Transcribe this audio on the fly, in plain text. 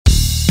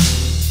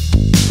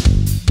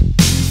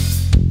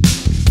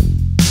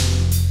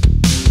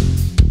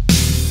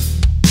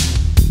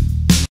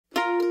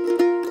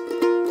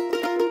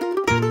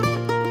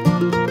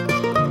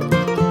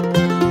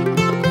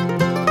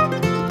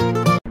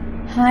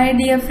Hi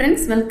dear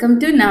friends, welcome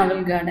to Novel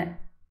Garden.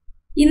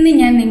 ഇന്ന്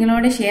ഞാൻ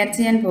നിങ്ങളോട് ഷെയർ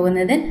ചെയ്യാൻ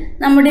പോകുന്നത്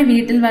നമ്മുടെ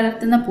വീട്ടിൽ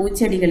വളർത്തുന്ന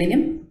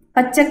പൂച്ചെടികളിലും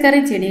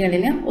പച്ചക്കറി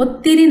ചെടികളിലും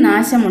ഒത്തിരി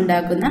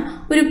നാശമുണ്ടാക്കുന്ന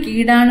ഒരു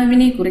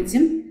കീടാണുവിനെ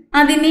കുറിച്ചും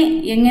അതിനെ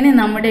എങ്ങനെ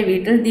നമ്മുടെ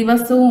വീട്ടിൽ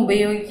ദിവസവും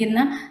ഉപയോഗിക്കുന്ന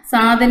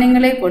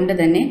സാധനങ്ങളെ കൊണ്ട്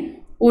തന്നെ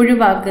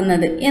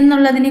ഒഴിവാക്കുന്നത്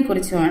എന്നുള്ളതിനെ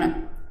കുറിച്ചുമാണ്.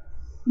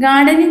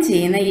 ഗാർഡനിങ്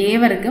ചെയ്യുന്ന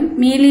ഏവർക്കും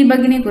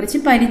മീലിബഗിനെ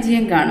കുറിച്ച്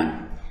പരിചയം കാണും.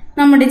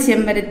 നമ്മുടെ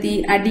ചെമ്പരത്തി,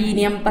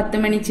 അഡീനിയം, 10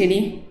 മണിച്ചെടി,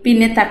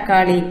 പിന്നെ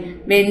തക്കാളി,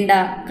 വെണ്ട,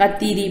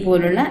 കത്തിരി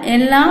പോലുള്ള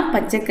എല്ലാ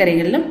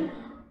പച്ചക്കറികളിലും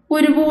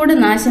ഒരുപാട്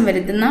നാശം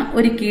വരുത്തുന്ന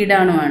ഒരു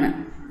കീടാണുവാണ്.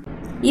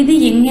 ഇത്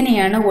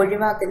എങ്ങനെയാണ്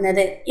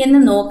ഒഴിവാക്കുന്നത്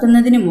എന്ന്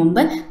നോക്കുന്നതിന്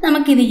മുമ്പ്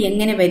നമുക്കിത്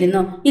എങ്ങനെ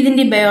വരുന്നു,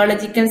 ഇതിന്റെ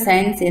ബയോളജിക്കൽ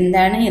സയൻസ്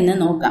എന്താണ് എന്ന്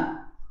നോക്കാം.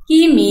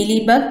 ഈ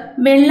മീലിബഗ്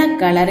വെള്ള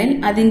കളറിൽ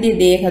അതിന്റെ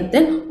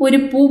ദേഹത്ത് ഒരു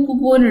പൂപ്പ്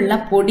പോലുള്ള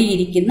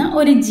പൊടിയിരിക്കുന്ന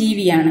ഒരു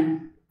ജീവിയാണ്.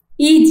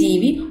 ഈ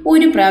ജീവി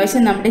ഒരു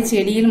പ്രാവശ്യം നമ്മുടെ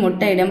ചെടിയിൽ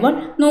മുട്ടയിടുമ്പോൾ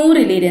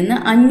 100-ലിരുന്ന്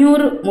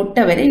 500 മുട്ട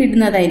വരെ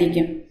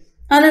ഇടുന്നതായിരിക്കും.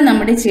 അത്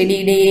നമ്മുടെ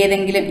ചെടിയുടെ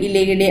ഏതെങ്കിലും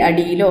ഇലയുടെ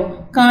അടിയിലോ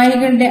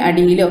കായകളുടെ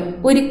അടിയിലോ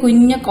ഒരു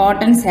കുഞ്ഞു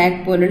കോട്ടൺ സാക്ക്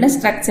പോലുള്ള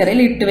സ്ട്രക്ചറിൽ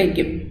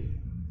ഇട്ടുവയ്ക്കും.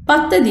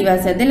 10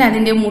 ദിവസത്തിൽ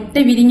അതിന്റെ മുട്ട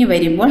വിരിഞ്ഞു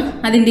വരുമ്പോൾ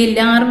അതിന്റെ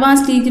ലാർവ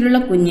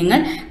സ്റ്റേജിലുള്ള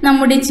കുഞ്ഞുങ്ങൾ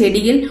നമ്മുടെ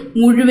ചെടിയിൽ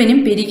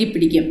മുഴുവനും പെരുകി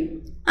പിടിക്കും.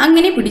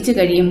 അങ്ങനെ പിടിച്ചു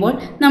കഴിയുമ്പോൾ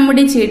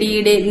നമ്മുടെ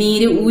ചെടിയുടെ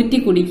നീര് ഊറ്റി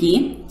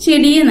കുടിക്കുകയും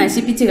ചെടിയെ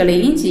നശിപ്പിച്ചു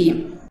കളയുകയും ചെയ്യും.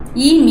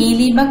 ഈ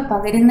മീലിബഗ്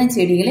പകരുന്ന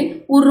ചെടികളിൽ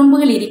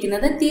ഉറുമ്പുകൾ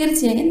ഇരിക്കുന്നത്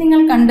തീർച്ചയായും നിങ്ങൾ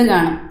കണ്ടു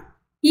കാണും.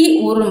 ഈ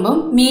ഉറുമ്പും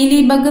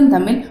മീലിബഗും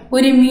തമ്മിൽ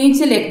ഒരു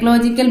മ്യൂച്വൽ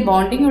എക്കോളജിക്കൽ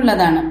ബോണ്ടിങ്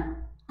ഉള്ളതാണ്.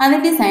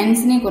 അതിന്റെ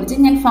സയൻസിനെ കുറിച്ച്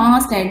ഞാൻ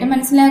ഫാസ്റ്റ് ആയിട്ട്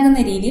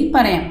മനസ്സിലാകുന്ന രീതിയിൽ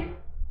പറയാം.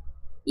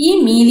 ഈ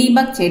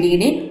മീലിബഗ്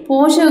ചെടിയുടെ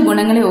പോഷക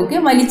ഗുണങ്ങളെ ഒക്കെ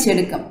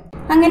വലിച്ചെടുക്കും.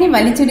 അങ്ങനെ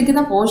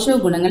വലിച്ചെടുക്കുന്ന പോഷക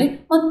ഗുണങ്ങളിൽ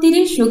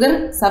ഒത്തിരി ഷുഗർ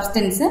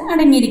സബ്സ്റ്റൻസ്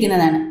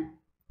അടങ്ങിയിരിക്കുന്നതാണ്.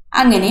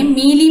 അങ്ങനെ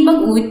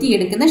മീലിബഗ്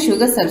ഊറ്റിയെടുക്കുന്ന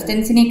ഷുഗർ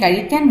സബ്സ്റ്റൻസിനെ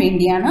കഴിക്കാൻ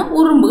വേണ്ടിയാണ്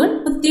ഉറുമ്പുകൾ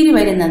ഒത്തിരി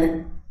വരുന്നത്.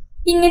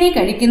 ഇങ്ങനെ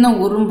കഴിക്കുന്ന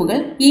ഉറുമ്പുകൾ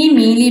ഈ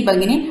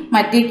മീലിബഗിനെ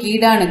മറ്റേ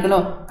കീടാണുക്കളോ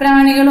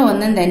പ്രാണികളോ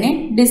ഒന്നും തന്നെ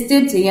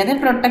ഡിസ്റ്റർബ് ചെയ്യാതെ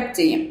പ്രൊട്ടക്ട്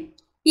ചെയ്യും.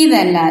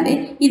 ഇതല്ലാതെ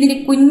ഇതിന്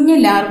കുഞ്ഞ്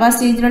ലാർവ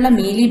സ്റ്റേജിലുള്ള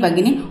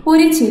മീലിബഗിനെ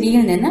ഒരു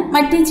ചെടിയിൽ നിന്ന്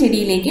മറ്റേ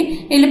ചെടിയിലേക്ക്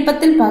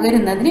എളുപ്പത്തിൽ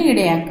പകരുന്നതിന്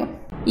ഇടയാക്കും.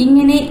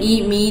 ഇങ്ങനെ ഈ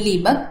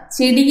മീലിബഗ്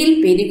ചെടിയിൽ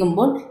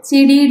പെരുകുമ്പോൾ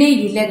ചെടിയുടെ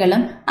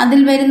ഇലകളും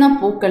അതിൽ വരുന്ന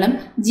പൂക്കളും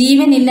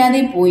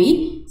ജീവനില്ലാതെ പോയി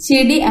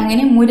ചെടി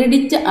അങ്ങനെ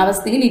മുരടിച്ച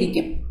അവസ്ഥയിൽ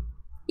ഇരിക്കും.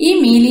 ഈ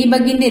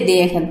മീലിബഗിന്റെ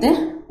ദേഹത്ത്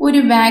ഒരു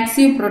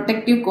വാക്സീവ്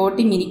പ്രൊട്ടക്റ്റീവ്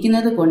കോട്ടിംഗ്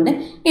ഇരിക്കുന്നത് കൊണ്ട്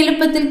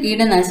എളുപ്പത്തിൽ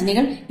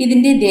കീടനാശിനികൾ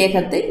ഇതിന്റെ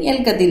ദേഹത്ത്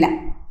ഏൽക്കത്തില്ല.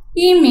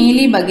 ഈ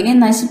മീലിബഗിനെ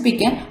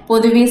നശിപ്പിക്കാൻ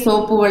പൊതുവെ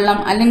സോപ്പ് വെള്ളം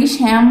അല്ലെങ്കിൽ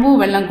ഷാംപൂ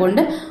വെള്ളം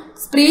കൊണ്ട്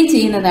സ്പ്രേ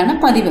ചെയ്യുന്നതാണ്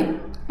പതിവ്.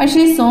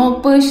 പക്ഷേ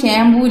സോപ്പ്,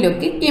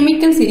 ഷാംപൂയിലൊക്കെ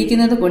കെമിക്കൽസ്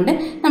ഇരിക്കുന്നത് കൊണ്ട്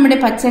നമ്മുടെ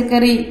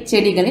പച്ചക്കറി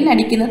ചെടികളിൽ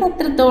അടിക്കുന്നത്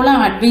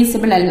അത്രത്തോളം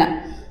അഡ്വൈസബിൾ അല്ല.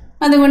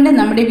 അതുകൊണ്ട്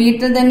നമ്മുടെ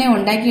വീട്ടിൽ തന്നെ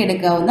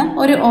ഉണ്ടാക്കിയെടുക്കാവുന്ന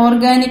ഒരു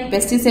ഓർഗാനിക്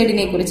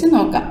പെസ്റ്റിസൈഡിനെ കുറിച്ച്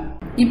നോക്കാം.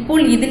 ഇപ്പോൾ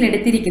ഇതിൽ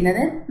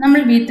എടുത്തിരിക്കുന്നത് നമ്മൾ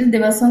വീട്ടിൽ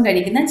ദിവസവും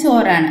കഴിക്കുന്ന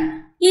ചോറാണ്.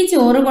 ഈ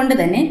ചോറ് കൊണ്ട്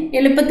തന്നെ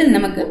എളുപ്പത്തിൽ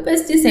നമുക്ക്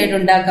പെസ്റ്റിസൈഡ്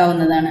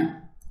ഉണ്ടാക്കാവുന്നതാണ്.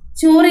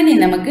 ചോറിനെ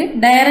നമുക്ക്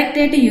ഡയറക്റ്റ്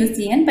ആയിട്ട് യൂസ്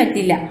ചെയ്യാൻ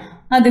പറ്റില്ല.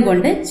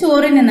 അതുകൊണ്ട്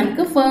ചോറിനെ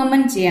നമുക്ക്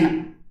ഫെർമെന്റ് ചെയ്യണം.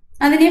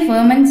 അതിനെ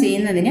ഫെർമെന്റ്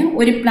ചെയ്യുന്നതിന്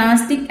ഒരു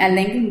പ്ലാസ്റ്റിക്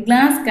അല്ലെങ്കിൽ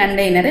ഗ്ലാസ്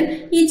കണ്ടെയ്നറിൽ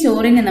ഈ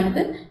ചോറിനെ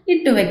നമുക്ക്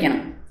ഇട്ടുവെക്കണം.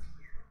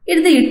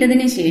 ഇത്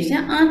ഇട്ടതിന്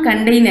ശേഷം ആ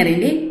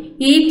കണ്ടെയ്നറിന്റെ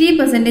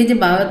 80%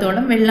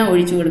 ഭാഗത്തോളം വെള്ളം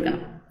ഒഴിച്ചു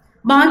കൊടുക്കണം.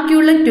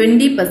 ബാക്കിയുള്ള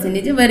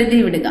 20% വെറുതെ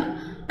വിടുക.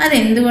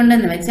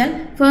 അതെന്തുകൊണ്ടെന്ന് വെച്ചാൽ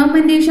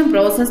ഫെർമെന്റേഷൻ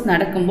പ്രോസസ്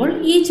നടക്കുമ്പോൾ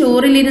ഈ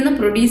ചോറിലിരുന്ന്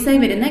പ്രൊഡ്യൂസായി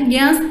വരുന്ന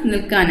ഗ്യാസ്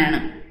നിൽക്കാനാണ്.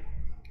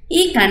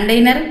 ഈ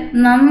കണ്ടെയ്നർ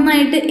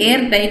നന്നായിട്ട്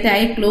എയർ ടൈറ്റ്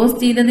ആയി ക്ലോസ്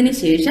ചെയ്തതിന്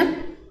ശേഷം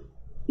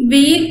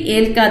വെയിൽ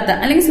ഏൽക്കാത്ത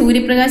അല്ലെങ്കിൽ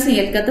സൂര്യപ്രകാശം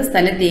ഏൽക്കാത്ത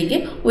സ്ഥലത്തേക്ക്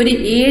ഒരു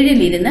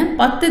 7-ലിരുന്ന്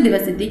 10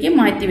 ദിവസത്തേക്ക്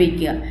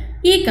മാറ്റിവെക്കുക.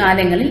 ഈ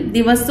കാലങ്ങളിൽ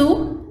ദിവസവും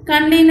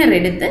കണ്ടെയ്നർ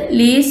എടുത്ത്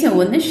ലേശം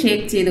ഒന്ന്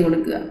ഷേക്ക് ചെയ്ത്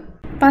കൊടുക്കുക.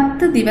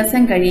 10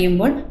 ദിവസം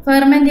കഴിയുമ്പോൾ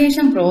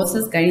ഫെർമെന്റേഷൻ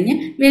പ്രോസസ് കഴിഞ്ഞ്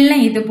വെള്ളം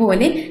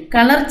ഇതുപോലെ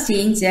കളർ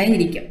ചേഞ്ച്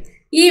ആയിരിക്കും.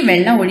 ഈ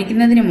വെള്ളം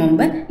ഒഴിക്കുന്നതിന്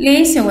മുമ്പ്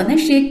ലേശം ഒന്ന്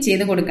ഷേക്ക്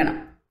ചെയ്ത് കൊടുക്കണം.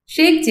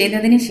 ഷേക്ക്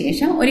ചെയ്തതിന്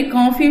ശേഷം ഒരു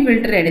കോഫി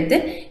ഫിൽട്ടർ എടുത്ത്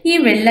ഈ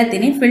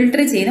വെള്ളത്തിനെ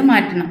ഫിൽട്ടർ ചെയ്ത്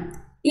മാറ്റണം.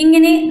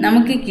 ഇങ്ങനെ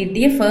നമുക്ക്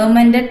കിട്ടിയ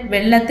ഫെർമെന്റഡ്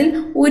വെള്ളത്തിൽ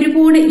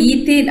ഒരുപാട്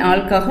ഈഥൈൽ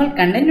ആൽക്കഹോൾ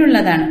കണ്ടന്റ്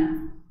ഉള്ളതാണ്.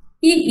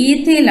 ഈ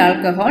ഈഥൈൽ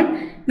ആൽക്കഹോൾ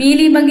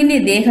മീലിബഗിന്റെ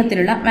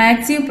ദേഹത്തിലുള്ള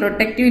വാക്സീവ്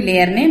പ്രൊട്ടക്റ്റീവ്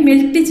ലെയറിനെ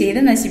മെൽറ്റ്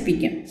ചെയ്ത്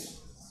നശിപ്പിക്കും.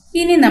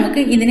 ഇനി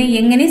നമുക്ക് ഇതിനെ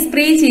എങ്ങനെ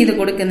സ്പ്രേ ചെയ്ത്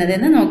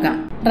കൊടുക്കുന്നതെന്ന് നോക്കാം.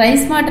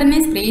 റൈസ് വാട്ടറിനെ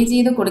സ്പ്രേ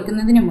ചെയ്ത്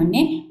കൊടുക്കുന്നതിന്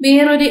മുന്നേ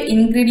വേറൊരു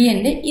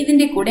ഇൻഗ്രീഡിയന്റ്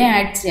ഇതിന്റെ കൂടെ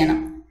ആഡ് ചെയ്യണം.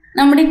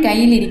 നമ്മുടെ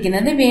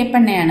കയ്യിലിരിക്കുന്നത്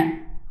വേപ്പെണ്ണയാണ്.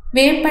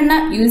 വേപ്പെണ്ണ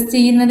യൂസ്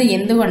ചെയ്യുന്നത്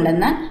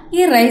എന്തുകൊണ്ടെന്നാൽ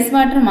ഈ റൈസ്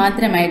വാട്ടർ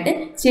മാത്രമായിട്ട്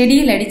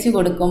ചെടിയിൽ അടിച്ചു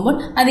കൊടുക്കുമ്പോൾ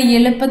അത്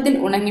എളുപ്പത്തിൽ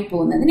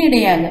ഉണങ്ങിപ്പോകുന്നതിന്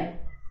ഇടയാകും.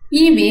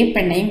 ഈ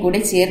വേപ്പെണ്ണയും കൂടെ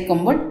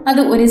ചേർക്കുമ്പോൾ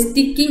അത് ഒരു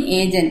സ്റ്റിക്കിംഗ്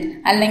ഏജന്റ്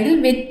അല്ലെങ്കിൽ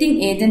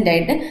വെറ്റിംഗ് ഏജന്റ്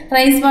ആയിട്ട്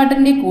റൈസ്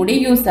വാട്ടറിന്റെ കൂടെ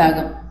യൂസ്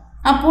ആകും.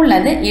 അപ്പോൾ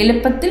അത്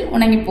എളുപ്പത്തിൽ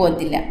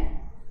ഉണങ്ങിപ്പോകത്തില്ല.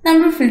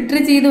 നമ്മൾ ഫിൽട്ടർ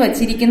ചെയ്ത്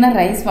വച്ചിരിക്കുന്ന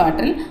റൈസ്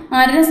വാട്ടറിൽ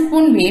 1/2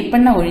 സ്പൂൺ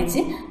വേപ്പെണ്ണ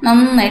ഒഴിച്ച്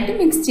നന്നായിട്ട്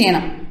മിക്സ്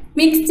ചെയ്യണം.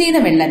 മിക്സ് ചെയ്ത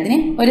വെള്ളത്തിന്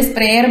ഒരു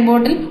സ്പ്രെയർ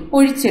ബോട്ടിൽ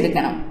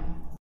ഒഴിച്ചെടുക്കണം.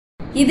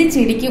 ഇത്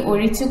ചെടിക്ക്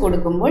ഒഴിച്ചു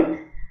കൊടുക്കുമ്പോൾ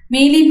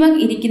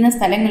മീലിബഗ് ഇരിക്കുന്ന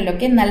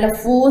സ്ഥലങ്ങളിലൊക്കെ നല്ല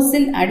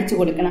ഫോഴ്സിൽ അടിച്ചു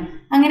കൊടുക്കണം.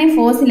 അങ്ങനെ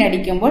ഫോഴ്സിൽ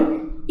അടിക്കുമ്പോൾ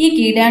ഈ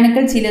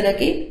കീടാണുക്കൾ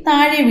ചിലതൊക്കെ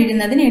താഴെ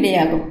വീഴുന്നതിന്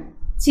ഇടയാകും.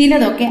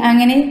 ചിലതൊക്കെ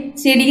അങ്ങനെ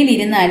ചെടിയിൽ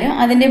ഇരുന്നാലും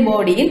അതിന്റെ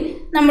ബോഡിയിൽ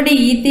നമ്മുടെ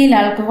ഈത്തയിൽ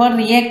ആൽക്കഹോൾ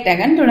റിയാക്ട്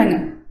ആകാൻ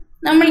തുടങ്ങും.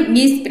 നമ്മൾ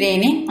ഈ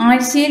സ്പ്രേനെ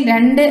ആഴ്ചയിൽ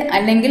 2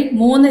 അല്ലെങ്കിൽ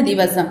 3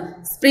 ദിവസം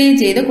സ്പ്രേ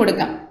ചെയ്ത്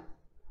കൊടുക്കാം.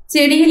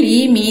 ചെടിയിൽ ഈ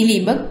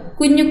മീലിബഗ്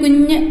കുഞ്ഞു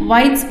കുഞ്ഞ്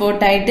വൈറ്റ്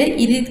സ്പോട്ടായിട്ട്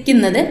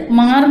ഇരിക്കുന്നത്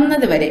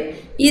മാറുന്നത് വരെ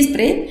ഈ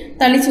സ്പ്രേ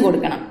തളിച്ചു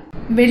കൊടുക്കണം.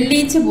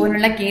 വെള്ളീച്ച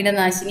പോലുള്ള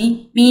കീടനാശിനി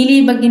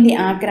മീലിബഗിന്റെ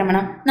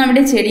ആക്രമണം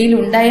നമ്മുടെ ചെടിയിൽ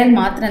ഉണ്ടായാൽ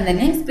മാത്രം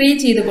തന്നെ സ്പ്രേ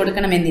ചെയ്ത്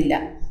കൊടുക്കണമെന്നില്ല.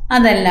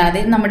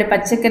 അതല്ലാതെ നമ്മുടെ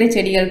പച്ചക്കറി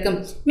ചെടികൾക്കും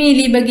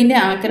മീലിബഗിന്റെ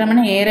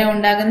ആക്രമണം ഏറെ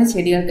ഉണ്ടാകുന്ന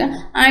ചെടികൾക്ക്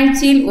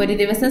ആഴ്ചയിൽ 1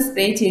 ദിവസം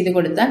സ്പ്രേ ചെയ്ത്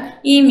കൊടുത്താൽ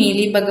ഈ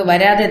മീലിബഗ്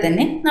വരാതെ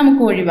തന്നെ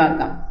നമുക്ക്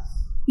ഒഴിവാക്കാം.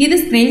 ഇത്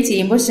സ്പ്രേ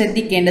ചെയ്യുമ്പോൾ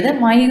ശ്രദ്ധിക്കേണ്ടത്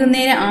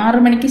വൈകുന്നേരം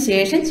 6 മണിക്ക്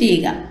ശേഷം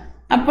ചെയ്യുക.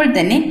 അപ്പോൾ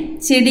തന്നെ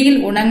ചെടിയിൽ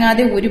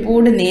ഉണങ്ങാതെ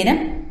ഒരുപാട് നേരം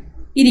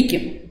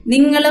ഇരിക്കും.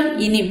 നിങ്ങളും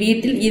ഇനി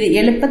വീട്ടിൽ ഇത്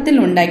എളുപ്പത്തിൽ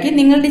ഉണ്ടാക്കി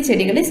നിങ്ങളുടെ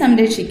ചെടികളെ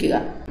സംരക്ഷിക്കുക.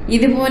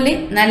 ഇതുപോലെ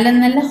നല്ല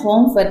നല്ല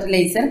ഹോം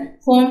ഫെർട്ടിലൈസർ,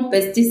 ഹോം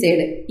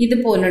പെസ്റ്റിസൈഡ്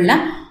ഇതുപോലുള്ള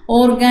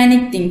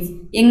ഓർഗാനിക് തിങ്സ്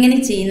എങ്ങനെ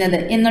ചെയ്യുന്നത്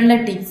എന്നുള്ള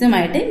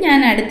ടിപ്സുമായിട്ട് ഞാൻ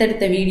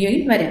അടുത്തടുത്ത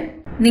വീഡിയോയിൽ വരാം.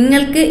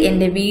 നിങ്ങൾക്ക്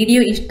എൻ്റെ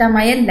വീഡിയോ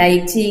ഇഷ്ടമായാൽ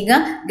ലൈക്ക് ചെയ്യുക,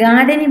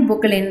 ഗാർഡനിങ്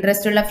പൂക്കൾ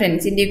ഇൻട്രസ്റ്റ് ഉള്ള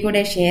ഫ്രണ്ട്സിൻ്റെ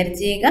കൂടെ ഷെയർ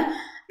ചെയ്യുക.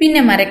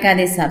 പിന്നെ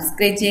മറക്കാതെ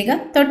സബ്സ്ക്രൈബ് ചെയ്യുക,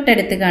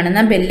 തൊട്ടടുത്ത് കാണുന്ന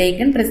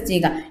ബെല്ലൈക്കൺ പ്രസ്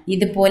ചെയ്യുക.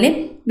 ഇതുപോലെ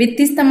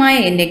വ്യത്യസ്തമായ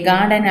എൻ്റെ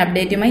ഗാർഡൻ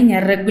അപ്ഡേറ്റുമായി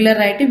ഞാൻ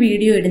റെഗുലറായിട്ട്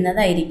വീഡിയോ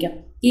ഇടുന്നതായിരിക്കും.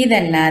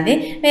 ഇതല്ലാതെ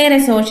വേറെ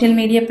സോഷ്യൽ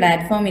മീഡിയ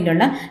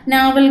പ്ലാറ്റ്ഫോമിലുള്ള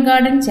നാവൽ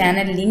ഗാർഡൻ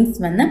ചാനൽ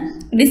ലിങ്ക്സ് വന്ന്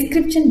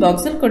ഡിസ്ക്രിപ്ഷൻ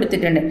ബോക്സിൽ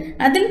കൊടുത്തിട്ടുണ്ട്.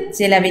 അതിൽ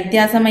ചില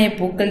വ്യത്യാസമായ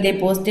പൂക്കളുടെ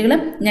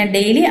പോസ്റ്റുകളും ഞാൻ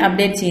ഡെയിലി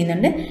അപ്ഡേറ്റ്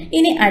ചെയ്യുന്നുണ്ട്.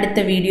 ഇനി അടുത്ത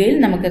വീഡിയോയിൽ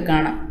നമുക്ക്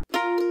കാണാം.